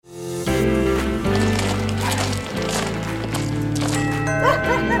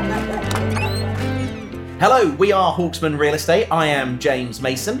Hello, we are Hawksman Real Estate. I am James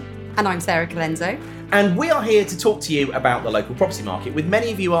Mason. And I'm Sarah Colenso. And we are here to talk to you about the local property market. With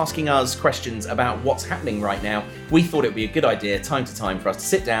many of you asking us questions about what's happening right now, we thought it would be a good idea, time to time, for us to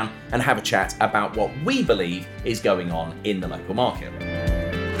sit down and have a chat about what we believe is going on in the local market.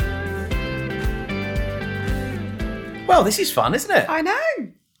 Well, this is fun, isn't it? I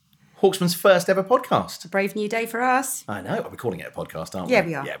know. Hawksman's first ever podcast. It's a brave new day for us. I know. We're calling it a podcast, aren't we? Yeah,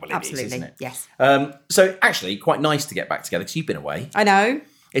 we are. Yeah, well, Absolutely. isn't it? Yes. So actually, quite nice to get back together because you've been away. I know.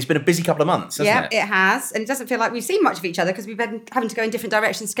 It's been a busy couple of months, hasn't it? Yeah, it has. And it doesn't feel like we've seen much of each other because we've been having to go in different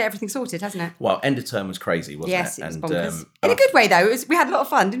directions to get everything sorted, hasn't it? Well, end of term was crazy, wasn't Yes, it? it was And, bonkers. In a good way, though. We had a lot of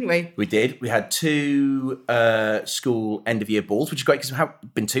fun, didn't we? We did. We had two school end-of-year balls, which is great because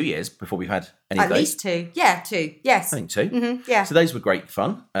it's been 2 years before we've had any of those. At least two. Yeah, two. Yes. I think two. Mm-hmm. Yeah. So those were great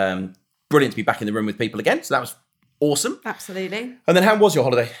fun. Brilliant to be back in the room with people again. So that was awesome. Absolutely. And then how was your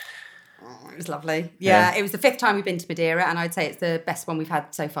holiday? It was lovely. Yeah, it was the 5th time we've been to Madeira, and I'd say it's the best one we've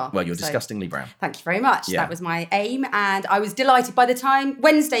had so far. Well, you're disgustingly brown. Thank you very much. Yeah. That was my aim, and I was delighted by the time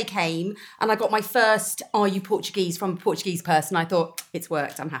Wednesday came and I got my first "Are you Portuguese?" from a Portuguese person. I thought, it's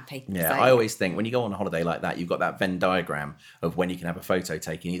worked, I'm happy. Yeah, So, I always think when you go on a holiday like that, you've got that Venn diagram of when you can have a photo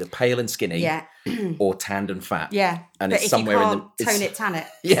taken, either pale and skinny or tanned and fat. Yeah, and but it's if somewhere you in can't the tone it, tan it.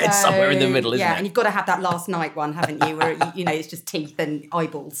 Yeah, it's somewhere in the middle, isn't it? Yeah, and you've got to have that last night one, haven't you? Where it's just teeth and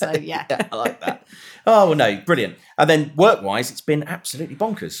eyeballs. So yeah. Yeah, I like that. Oh, well, no, brilliant. And then work-wise, it's been absolutely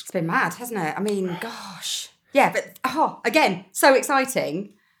bonkers. It's been mad, hasn't it? I mean, gosh. Yeah, but again, so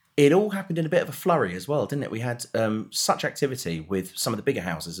exciting. It all happened in a bit of a flurry as well, didn't it? We had such activity with some of the bigger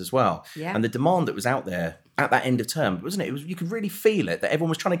houses as well. Yeah. And the demand that was out there at that end of term, wasn't it? You could really feel it, that everyone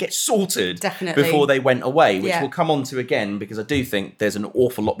was trying to get sorted Definitely. before they went away, which Yeah. we'll come on to again, because I do think there's an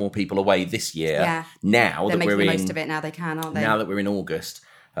awful lot more people away this year now They're that making we're the in. most of it now they can, aren't they? Now that we're in August.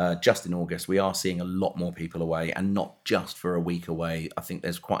 Just in August, we are seeing a lot more people away, and not just for a week away. I think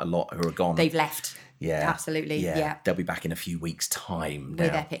there's quite a lot who are gone. They've left. Yeah. Absolutely. Yeah. They'll be back in a few weeks' time now.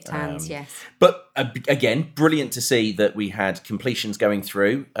 With epic tans, yes. But again, brilliant to see that we had completions going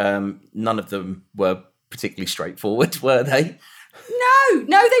through. None of them were particularly straightforward, were they? No,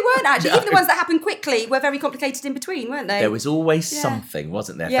 they weren't actually. No. Even the ones that happened quickly were very complicated in between, weren't they? There was always something,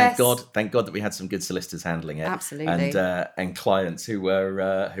 wasn't there? Yes. Thank God that we had some good solicitors handling it. Absolutely. And clients who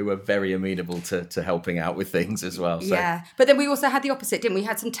were very amenable to helping out with things as well. So. Yeah, but then we also had the opposite, didn't we? We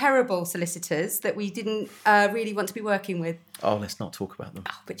had some terrible solicitors that we didn't really want to be working with. Oh, let's not talk about them.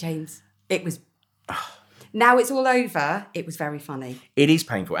 Oh, but James, it was... Now it's all over, it was very funny. It is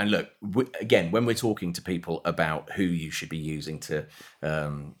painful. And look, again, when we're talking to people about who you should be using to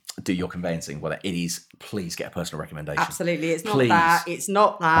do your conveyancing, well, it is, please get a personal recommendation. Absolutely. It's not Please. that. It's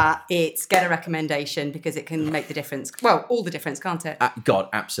not that. It's get a recommendation because it can make the difference. Well, all the difference, can't it? God,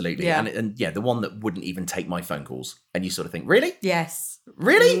 absolutely. Yeah. And the one that wouldn't even take my phone calls. And you sort of think, really? Yes.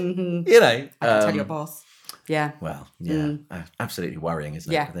 Really? Mm-hmm. You know. I can tell your boss. Yeah. Well, yeah. Absolutely worrying,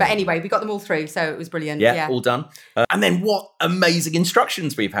 isn't it? Yeah. But anyway, we got them all through, so it was brilliant. Yeah, all done. And then what amazing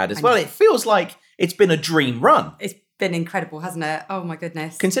instructions we've had as well. It feels like it's been a dream run. It's been incredible, hasn't it? Oh, my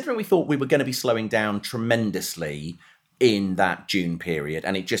goodness. Considering we thought we were going to be slowing down tremendously in that June period,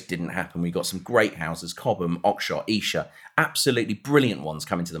 and it just didn't happen. We got some great houses, Cobham, Oxshott, Esher, absolutely brilliant ones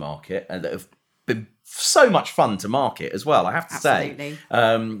coming to the market, and that have been so much fun to market as well, I have to say.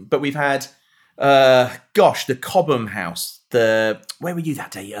 But we've had... the Cobham house. Where were you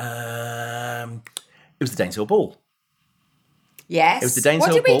that day? It was the Daneshill Ball. Yes. It was the Daneshill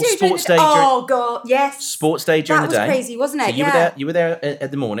What did we Ball, do sports during day. Oh, God, yes. Sports day during the day. That was crazy, wasn't it? So you were there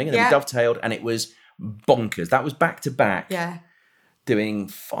at the morning, and then we dovetailed, and it was bonkers. That was back to back. Yeah. Doing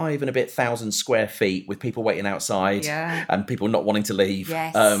 5,000 and a bit square feet with people waiting outside and people not wanting to leave.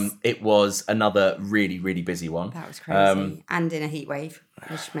 Yes. It was another really, really busy one. That was crazy. And in a heat wave,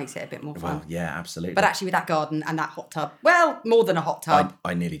 which makes it a bit more fun. Well, yeah, absolutely. But actually with that garden and that hot tub, well, more than a hot tub.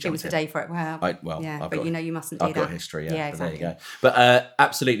 I nearly jumped It was the day for it. Well, I've you know you mustn't do that. I've got history, Yeah, But exactly. there you go. But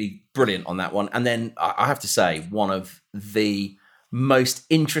absolutely brilliant on that one. And then I have to say, one of the most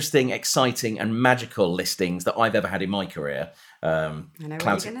interesting, exciting and magical listings that I've ever had in my career. I know what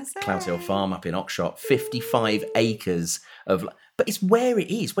you're going to say. Clouds Hill Farm up in Oxshott, 55 acres of... But it's where it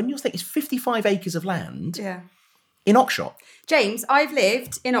is. When you're thinking it's 55 acres of land in Oxshott. James, I've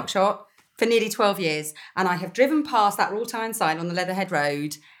lived in Oxshott for nearly 12 years, and I have driven past that wrought iron sign on the Leatherhead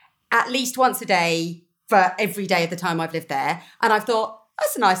Road at least once a day for every day of the time I've lived there. And I've thought,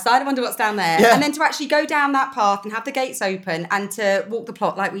 that's a nice sign, I wonder what's down there. Yeah. And then to actually go down that path and have the gates open and to walk the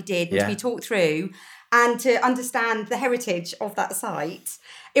plot like we did, which we talked through, and to understand the heritage of that site.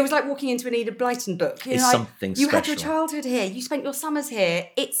 It was like walking into an Enid Blyton book. It's like, something you special. had your childhood here. You spent your summers here.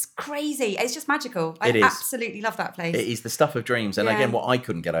 It's crazy. It's just magical. I absolutely love that place. It is the stuff of dreams. And again, what I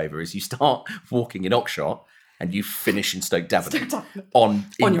couldn't get over is you start walking in Oxshott and you finish in Stoke Davenant on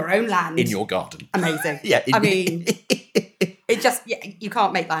your own land. In your garden. Amazing. Yeah. I mean, it just, you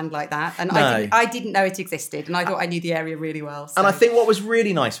can't make land like that. And No. I didn't know it existed. And I thought I knew the area really well. So. And I think what was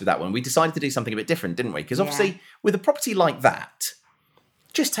really nice with that one, we decided to do something a bit different, didn't we? Because obviously with a property like that,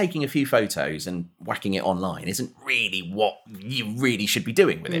 just taking a few photos and whacking it online isn't really what you really should be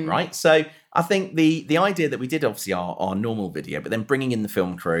doing with it, right? So I think the idea that we did obviously our normal video, but then bringing in the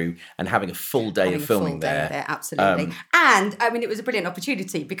film crew and having a full day of filming there. Absolutely. And I mean, it was a brilliant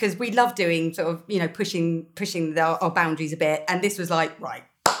opportunity because we love doing sort of, pushing our boundaries a bit. And this was like, right,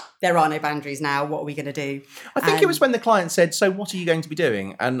 there are no boundaries now. What are we going to do? I think it was when the client said, so what are you going to be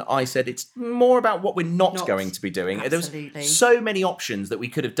doing? And I said, it's more about what we're not going to be doing. Absolutely. There was so many options that we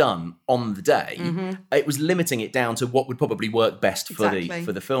could have done on the day. Mm-hmm. It was limiting it down to what would probably work best for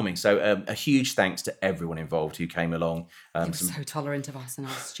the filming. So a huge thanks to everyone involved who came along. So tolerant of us and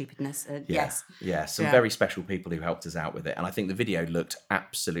our stupidness. Yes. Yeah, some very special people who helped us out with it. And I think the video looked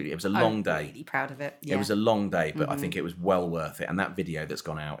absolutely, it was a long day. I'm really proud of it. Yeah. It was a long day, but I think it was well worth it. And that video that's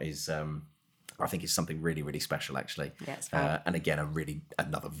gone out is, I think it's something really, really special, actually. Yeah, it's fab. And again,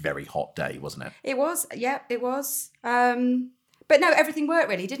 another very hot day, wasn't it? It was, it was. But no, everything worked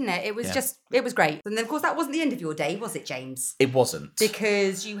really, didn't it? It was it was great. And then, of course, that wasn't the end of your day, was it, James? It wasn't.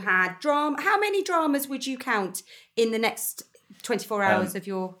 Because you had drama. How many dramas would you count in the next 24 hours of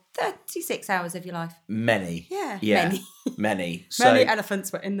your 36 hours of your life? Many. Yeah. Many. Many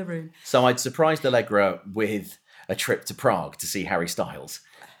elephants were in the room. So I'd surprised Allegra with a trip to Prague to see Harry Styles.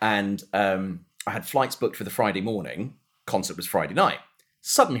 And I had flights booked for the Friday morning. Concert was Friday night.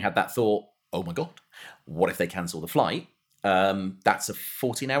 Suddenly had that thought, oh my God, what if they cancel the flight? That's a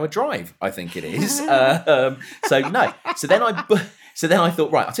 14-hour drive, I think it is. So no. So then I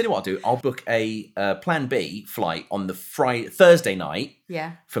thought, right, I'll tell you what I'll do. I'll book a Plan B flight on the Thursday night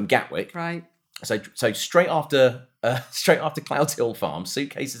from Gatwick. Right. So straight after Clouds Hill Farm,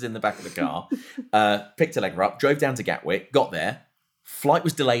 suitcases in the back of the car, picked Allegra up, drove down to Gatwick, got there. Flight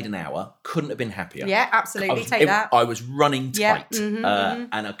was delayed an hour. Couldn't have been happier. Yeah, absolutely. I was running tight, Yeah.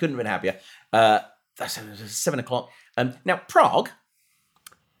 and I couldn't have been happier. That's 7 o'clock. Now Prague.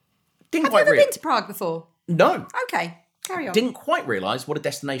 Have you ever been to Prague before? No. Okay, carry on. Didn't quite realise what a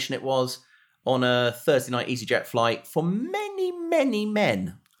destination it was on a Thursday night EasyJet flight for many, many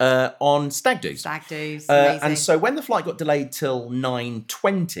men on stag do's. Stag do's, amazing. And so when the flight got delayed till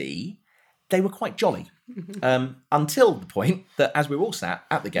 9:20, they were quite jolly. Until the point that as we were all sat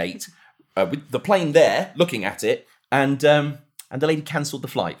at the gate, with the plane there, looking at it, and the lady cancelled the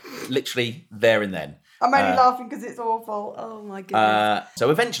flight, literally there and then. I'm only laughing because it's awful. Oh my goodness. So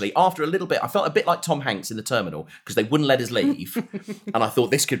eventually, after a little bit, I felt a bit like Tom Hanks in The Terminal because they wouldn't let us leave. And I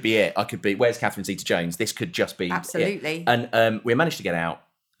thought this could be it. I could be, where's Catherine Zeta-Jones? This could just be Absolutely. it. And we managed to get out,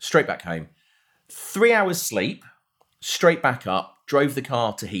 straight back home. 3 hours sleep, straight back up, drove the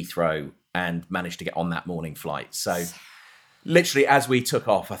car to Heathrow and managed to get on that morning flight. So literally as we took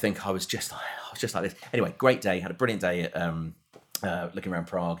off, I think I was just like this. Anyway, great day. Had a brilliant day at looking around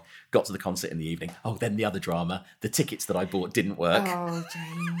Prague, got to the concert in the evening. Oh, then the other drama, the tickets that I bought didn't work. Oh,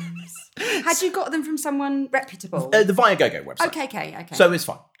 James. Had you got them from someone reputable? The Viagogo website. Okay. So it's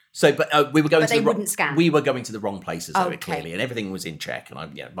fine. So, but we were going but to they wouldn't scan. We were going to the wrong places, Okay. clearly, and everything was in check.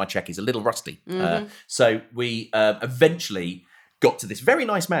 And my check is a little rusty. Mm-hmm. So we eventually got to this very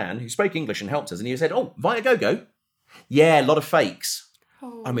nice man who spoke English and helped us, and he said, "Oh, Viagogo, yeah, a lot of fakes."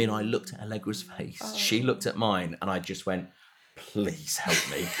 Oh. I mean, I looked at Allegra's face. Oh. She looked at mine, and I just went, please help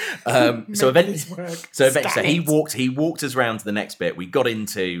me. So eventually he walked us round to the next bit. We got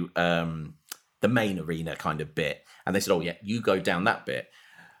into the main arena kind of bit, and they said, "Oh yeah, you go down that bit,"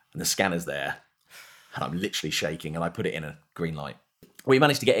 and the scanner's there, and I'm literally shaking, and I put it in a green light. We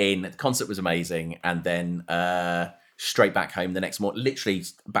managed to get in. The concert was amazing, and then straight back home the next morning. Literally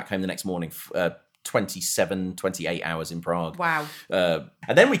back home the next morning. 28 hours in Prague. Wow. And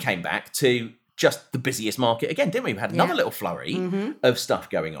then we came back to just the busiest market again, didn't we? We had another little flurry of stuff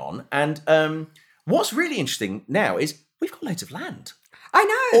going on. And what's really interesting now is we've got loads of land. I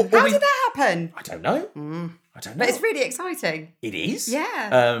know. How did that happen? I don't know. I don't know. But it's really exciting. It is.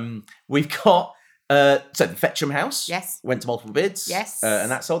 Yeah. We've got... so the Fetcham house went to multiple bids. Yes.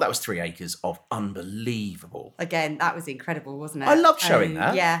 And that sold. That was 3 acres of unbelievable. Again, that was incredible, wasn't it? I loved showing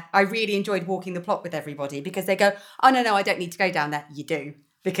that. Yeah. I really enjoyed walking the plot with everybody because they go, "Oh, no, I don't need to go down there." You do.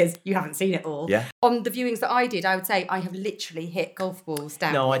 because you haven't seen it all. Yeah. On the viewings that I did, I would say I have literally hit golf balls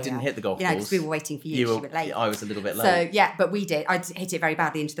down. No, I here. didn't hit the golf balls. balls. Because we were waiting for you were late. I was a little bit late. So, yeah, but we did. I hit it very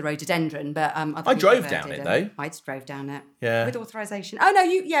badly into the rhododendron, but I drove down it, though. I just drove down it. Yeah. With authorisation. Oh, no,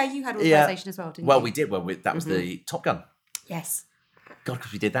 you had authorisation as well, didn't you? Well, we did. Well, that was the Top Gun. Yes. God,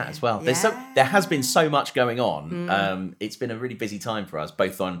 because we did that as well. Yeah. There has been so much going on. It's been a really busy time for us,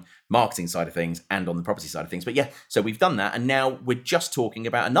 both on marketing side of things and on the property side of things. But yeah, so we've done that, and now we're just talking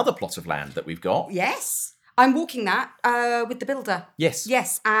about another plot of land that we've got. Yes. I'm walking that with the builder. Yes.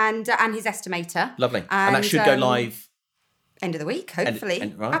 Yes, and his estimator. Lovely. And that should go live... End of the week,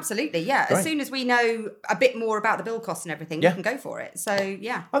 hopefully. Right. Absolutely, yeah. Great. As soon as we know a bit more about the build costs and everything, we can go for it. So,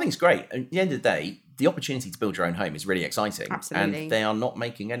 yeah. I think it's great. At the end of the day, the opportunity to build your own home is really exciting. Absolutely. And they are not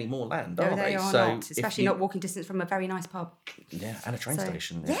making any more land, are they? They are not. Especially not walking distance from a very nice pub. Yeah, and a train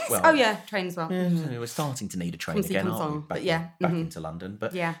station. Yes. Well, oh, yeah, train as well. Yeah, we're starting to need a train again, aren't we? Back into London.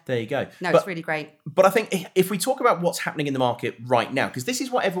 But there you go. No, it's really great. But I think if we talk about what's happening in the market right now, because this is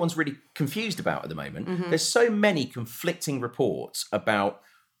what everyone's really confused about at the moment, there's so many conflicting reports about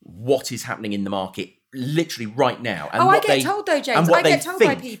what is happening in the market literally right now. And I get told though, James. I get told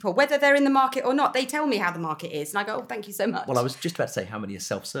by people, whether they're in the market or not, they tell me how the market is. And I go, oh, thank you so much. Well, I was just about to say how many are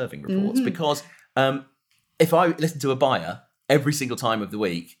self-serving reports, because if I listen to a buyer every single time of the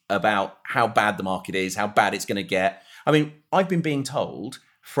week about how bad the market is, how bad it's going to get. I mean, I've been being told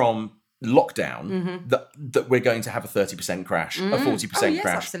from lockdown that we're going to have a 30% crash, a 40%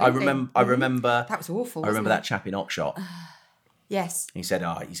 crash. Absolutely. I remember that was awful. I remember that chap in Oxshot. Yes. He said,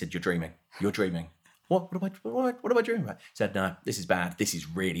 you're dreaming. You're dreaming. What am I dreaming about? He said, no, this is bad. This is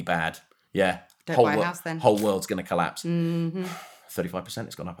really bad. Yeah. Don't buy a house then. Whole world's going to collapse. 35%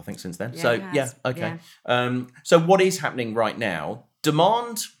 it's gone up, I think, since then. Okay. Yeah. So what is happening right now?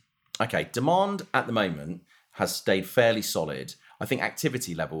 Demand at the moment has stayed fairly solid. I think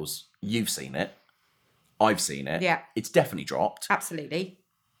activity levels, you've seen it. I've seen it. Yeah. It's definitely dropped. Absolutely.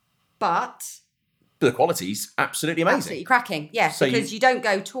 But the quality's absolutely amazing. Absolutely cracking. Yeah, so because you don't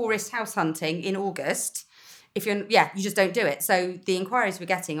go tourist house hunting in August. You just don't do it. So the inquiries we're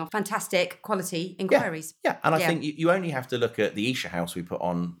getting are fantastic quality inquiries. Yeah. And I think you only have to look at the Isha house we put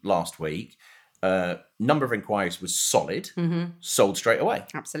on last week. Number of inquiries was solid, sold straight away.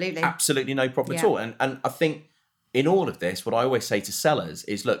 Absolutely. Absolutely no problem at all. And I think in all of this, what I always say to sellers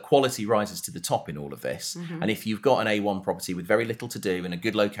is, look, quality rises to the top in all of this. And if you've got an A1 property with very little to do in a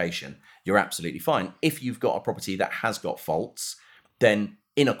good location, you're absolutely fine. If you've got a property that has got faults, then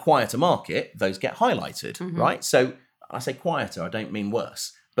in a quieter market, those get highlighted, right? So I say quieter, I don't mean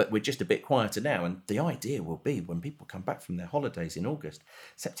worse, but we're just a bit quieter now. And the idea will be when people come back from their holidays in August,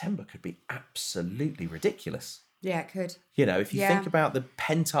 September could be absolutely ridiculous. Yeah, it could. If you think about the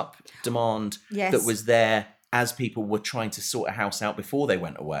pent-up demand that was there as people were trying to sort a house out before they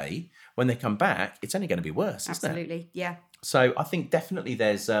went away, when they come back, it's only going to be worse, isn't it? Absolutely, yeah. So I think definitely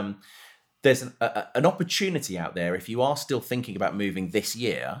there's an opportunity out there. If you are still thinking about moving this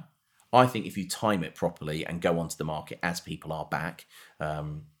year, I think if you time it properly and go onto the market as people are back,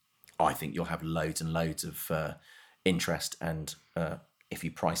 I think you'll have loads and loads of interest. And if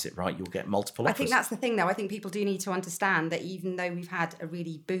you price it right, you'll get multiple offers. I think that's the thing, though. I think people do need to understand that even though we've had a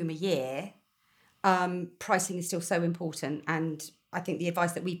really boomer year, pricing is still so important. And I think the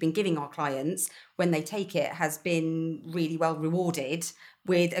advice that we've been giving our clients when they take it has been really well rewarded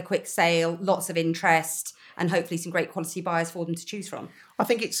with a quick sale, lots of interest, and hopefully some great quality buyers for them to choose from. I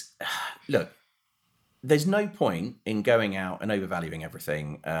think there's no point in going out and overvaluing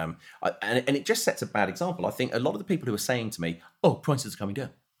everything. And it just sets a bad example. I think a lot of the people who are saying to me, oh, prices are coming down.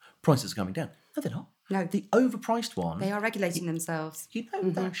 Prices are coming down. No, they're not. No. The overpriced one. They are regulating themselves. You know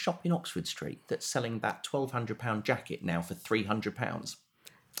that shop in Oxford Street that's selling that £1,200 jacket now for £300?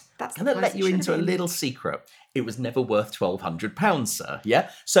 Can I let you into a little secret? It was never worth £1,200, sir. Yeah?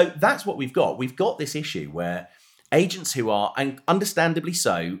 So that's what we've got. We've got this issue where agents who are, and understandably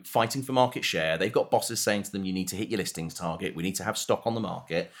so, fighting for market share, they've got bosses saying to them, you need to hit your listings target, we need to have stock on the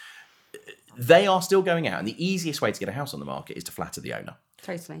market. They are still going out, and the easiest way to get a house on the market is to flatter the owner.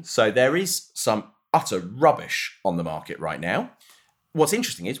 Totally. So there is some utter rubbish on the market right now. What's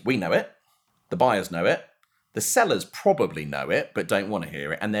interesting is we know it, the buyers know it, the sellers probably know it, but don't want to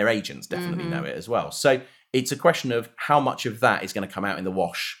hear it, and their agents definitely know it as well. So it's a question of how much of that is going to come out in the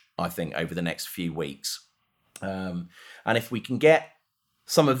wash, I think, over the next few weeks. And if we can get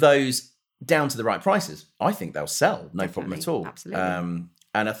some of those down to the right prices, I think they'll sell, no problem at all. Absolutely.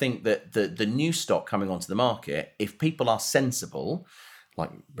 And I think that the new stock coming onto the market, if people are sensible, like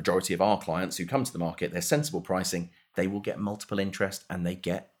majority of our clients who come to the market, they're sensible pricing, they will get multiple interest and they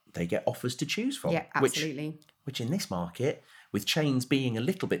get offers to choose from. Yeah, absolutely. Which in this market, with chains being a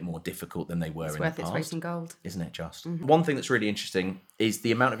little bit more difficult than they were in the past. It's worth its weight in gold. Isn't it just? One thing that's really interesting is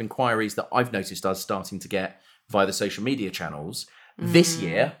the amount of inquiries that I've noticed us starting to get via the social media channels. This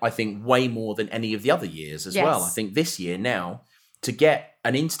year, I think way more than any of the other years as well. I think this year now, to get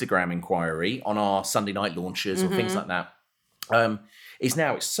an Instagram inquiry on our Sunday night launches or things like that,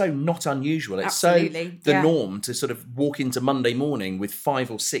 it's so not unusual. It's so the norm to sort of walk into Monday morning with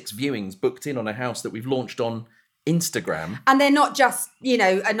 5 or 6 viewings booked in on a house that we've launched on Instagram. And they're not just,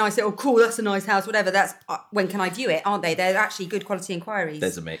 a nice little, cool, that's a nice house, whatever. That's when can I view it, aren't they? They're actually good quality inquiries.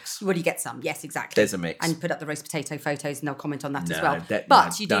 There's a mix. Well, you get some. Yes, exactly. There's a mix. And put up the roast potato photos and they'll comment on that as well.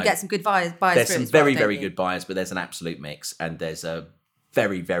 But you do get some good buyers. There's some very, very good buyers, but there's an absolute mix. And there's a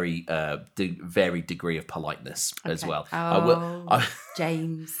very, very varied degree of politeness as well.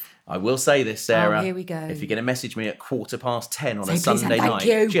 James. I will say this, Sarah. Oh, here we go. If you're going to message me at 10:15 on a Sunday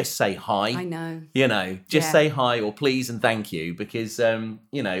night, just say hi. I know. Say hi or please and thank you, because,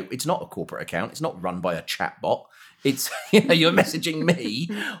 it's not a corporate account. It's not run by a chatbot. It's, you're messaging me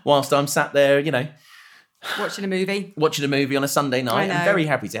whilst I'm sat there, watching a movie. Watching a movie on a Sunday night. I'm very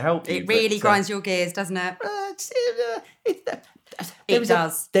happy to help you. It really grinds your gears, doesn't it? It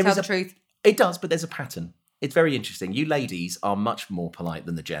does. Tell the truth. It does, but there's a pattern. It's very interesting. You ladies are much more polite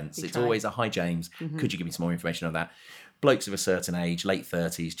than the gents. It's always a hi, James. Could you give me some more information on that? Blokes of a certain age, late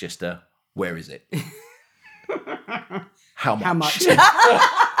 30s, just where is it? How much?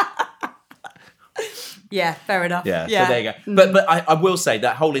 Yeah, fair enough. Yeah, so there you go. But I will say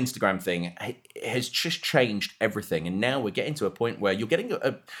that whole Instagram thing has just changed everything. And now we're getting to a point where you're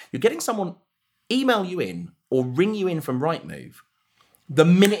getting someone email you in or ring you in from Rightmove the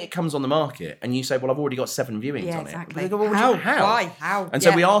minute it comes on the market, and you say, well, I've already got 7 viewings on exactly. it. Go, well, how? Why? How? And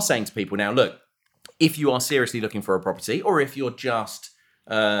so we are saying to people now, look, if you are seriously looking for a property, or if you're just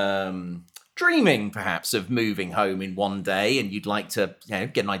dreaming perhaps of moving home in one day and you'd like to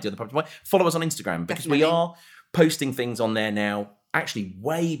get an idea of the property, follow us on Instagram, because we are posting things on there now actually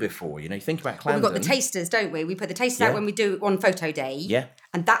way before, think about Clarendon. Well, we've got the tasters, don't we? We put the tasters out when we do on photo day. Yeah.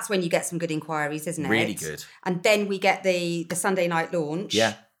 And that's when you get some good inquiries, isn't it? Really good. And then we get the Sunday night launch.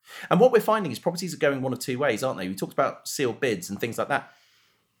 Yeah. And what we're finding is properties are going one of two ways, aren't they? We talked about sealed bids and things like that.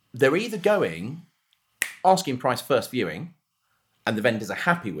 They're either going asking price first viewing, and the vendors are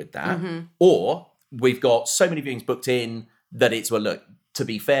happy with that, or we've got so many viewings booked in that it's, well, look, to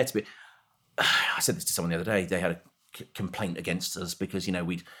be fair, I said this to someone the other day, they had a complaint against us because,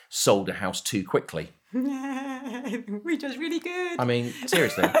 we'd sold a house too quickly. We're just really good. I mean,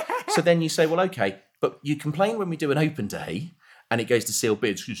 seriously. So then you say, well, okay, but you complain when we do an open day and it goes to sealed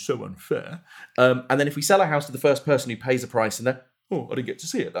bids, which is so unfair. And then if we sell a house to the first person who pays the price and then, I didn't get to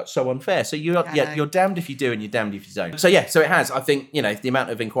see it. That's so unfair. So you're damned if you do and you're damned if you don't. So yeah, so it has. I think, the amount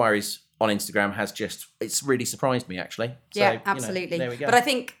of inquiries on Instagram has it's really surprised me, actually. Yeah, so, absolutely. There we go. But I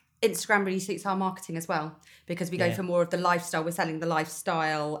think Instagram really suits our marketing as well, because we go for more of the lifestyle. We're selling the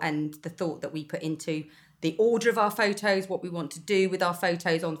lifestyle and the thought that we put into the order of our photos, what we want to do with our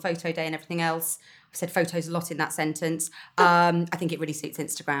photos on photo day and everything else. I said photos a lot in that sentence. I think it really suits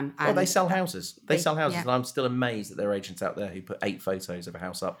Instagram. And they sell houses. They sell houses. Yeah. And I'm still amazed that there are agents out there who put 8 photos of a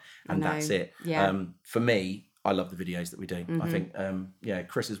house up and that's it. Yeah. For me, I love the videos that we do. I think,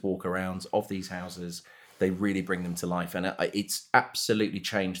 Chris's walk arounds of these houses, they really bring them to life. And it's absolutely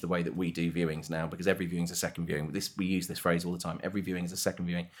changed the way that we do viewings now, because every viewing is a second viewing. We use this phrase all the time. Every viewing is a second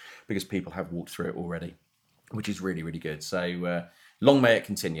viewing because people have walked through it already, which is really, really good. So long may it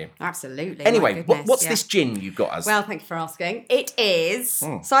continue. Absolutely. Anyway, what's this gin you've got us? Well, thank you for asking. It is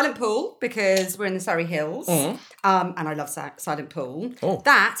Silent Pool, because we're in the Surrey Hills. And I love Silent Pool.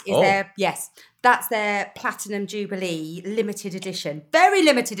 That is that's their Platinum Jubilee limited edition. Very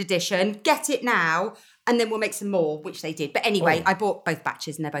limited edition. Get it now. And then we'll make some more, which they did. But anyway, I bought both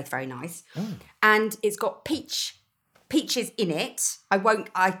batches and they're both very nice. And it's got peaches in it.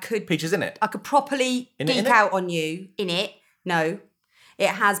 Peaches in it? I could properly geek out on you in it. No. It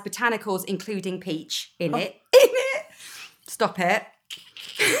has botanicals, including peach in it. In it. Stop it.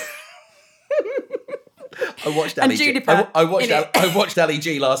 I watched Ali G. I watched Ali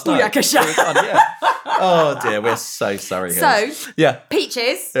G last night. Oh dear, we're so sorry. So,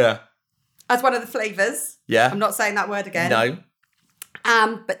 peaches. Yeah. As one of the flavours. Yeah. I'm not saying that word again. No.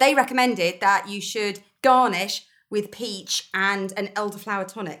 But they recommended that you should garnish with peach and an elderflower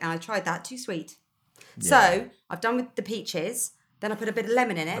tonic. And I tried that. Too sweet. Yeah. So I've done with the peaches. Then I put a bit of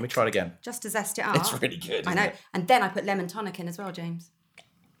lemon in it. Let me try it again. Just to zest it up. It's really good. I know. It? And then I put lemon tonic in as well, James.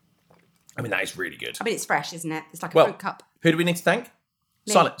 I mean, that is really good. I mean, it's fresh, isn't it? It's like a fruit cup. Who do we need to thank?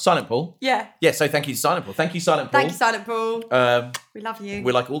 Silent Pool. Yeah. Yeah, so thank you to Silent Pool. Thank you, Silent Pool. Thank you, Silent Pool. We love you.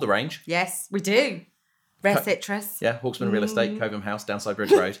 We like all the range. Yes, we do. Rare citrus. Yeah, Hawksman Real Estate, Cobham House, Downside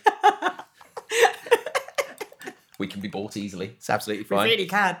Bridge Road. We can be bought easily. It's absolutely fine. We really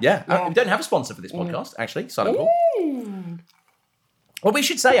can. Yeah. We don't have a sponsor for this podcast, actually. Silent Paul. Well, we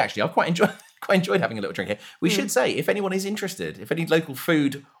should say, actually, I've quite enjoyed having a little drink here. We should say, if anyone is interested, if any local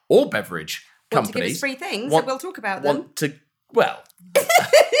food or beverage companies want to give us free things, so we'll talk about them. Well,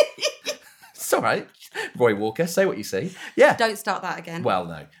 it's all right. Roy Walker, say what you see. Yeah. Don't start that again. Well,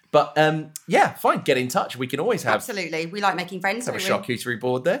 no. But, yeah, fine. Get in touch. We can always have... Absolutely. We like making friends. Have a charcuterie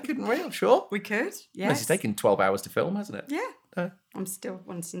board there, couldn't we? I'm sure. We could, yes. This has taken 12 hours to film, hasn't it? Yeah. I'm still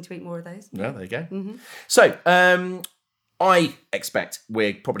wanting to eat more of those. Well, there you go. So, I expect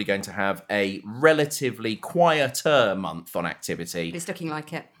we're probably going to have a relatively quieter month on activity. It's looking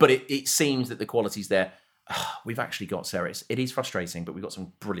like it. But it seems that the quality's there. We've actually got, Sarah, it is frustrating, but we've got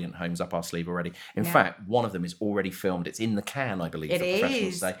some brilliant homes up our sleeve already. In fact, one of them is already filmed. It's in the can, I believe, for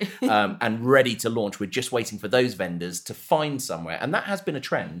Professionals Day, and ready to launch. We're just waiting for those vendors to find somewhere. And that has been a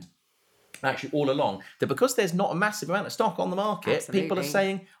trend, actually, all along, that because there's not a massive amount of stock on the market, people are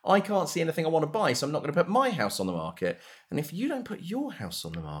saying, I can't see anything I want to buy, so I'm not going to put my house on the market. And if you don't put your house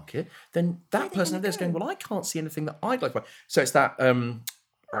on the market, then that person over there is going, well, I can't see anything that I'd like to buy. So it's that...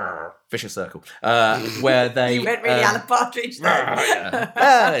 vicious circle, where they... You went really Alan Partridge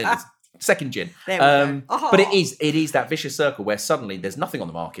there. Second gin. There we go. But it is that vicious circle where suddenly there's nothing on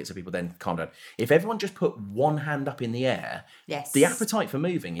the market, so people then calm down. If everyone just put one hand up in the air, the appetite for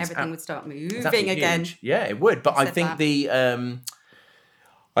moving is... Everything would start moving again. Huge. Yeah, it would. But I think the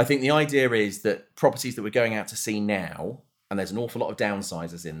idea is that properties that we're going out to see now, and there's an awful lot of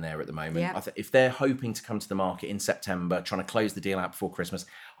downsizers in there at the moment. Yeah. If they're hoping to come to the market in September, trying to close the deal out before Christmas,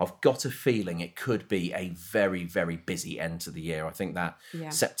 I've got a feeling it could be a very, very busy end to the year. I think that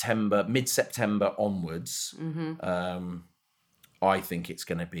mid-September onwards, I think it's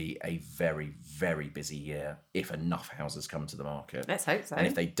going to be a very, very busy year if enough houses come to the market. Let's hope so. And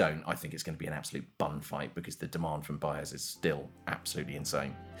if they don't, I think it's going to be an absolute bun fight because the demand from buyers is still absolutely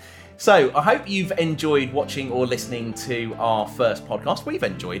insane. So I hope you've enjoyed watching or listening to our first podcast. We've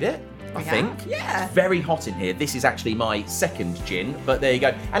enjoyed it, I think. Yeah. It's very hot in here. This is actually my second gin, but there you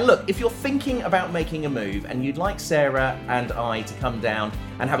go. And look, if you're thinking about making a move and you'd like Sarah and I to come down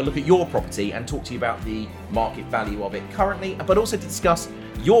and have a look at your property and talk to you about the market value of it currently, but also to discuss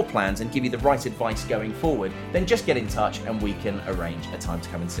your plans and give you the right advice going forward, then just get in touch and we can arrange a time to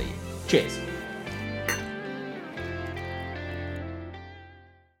come and see you. Cheers.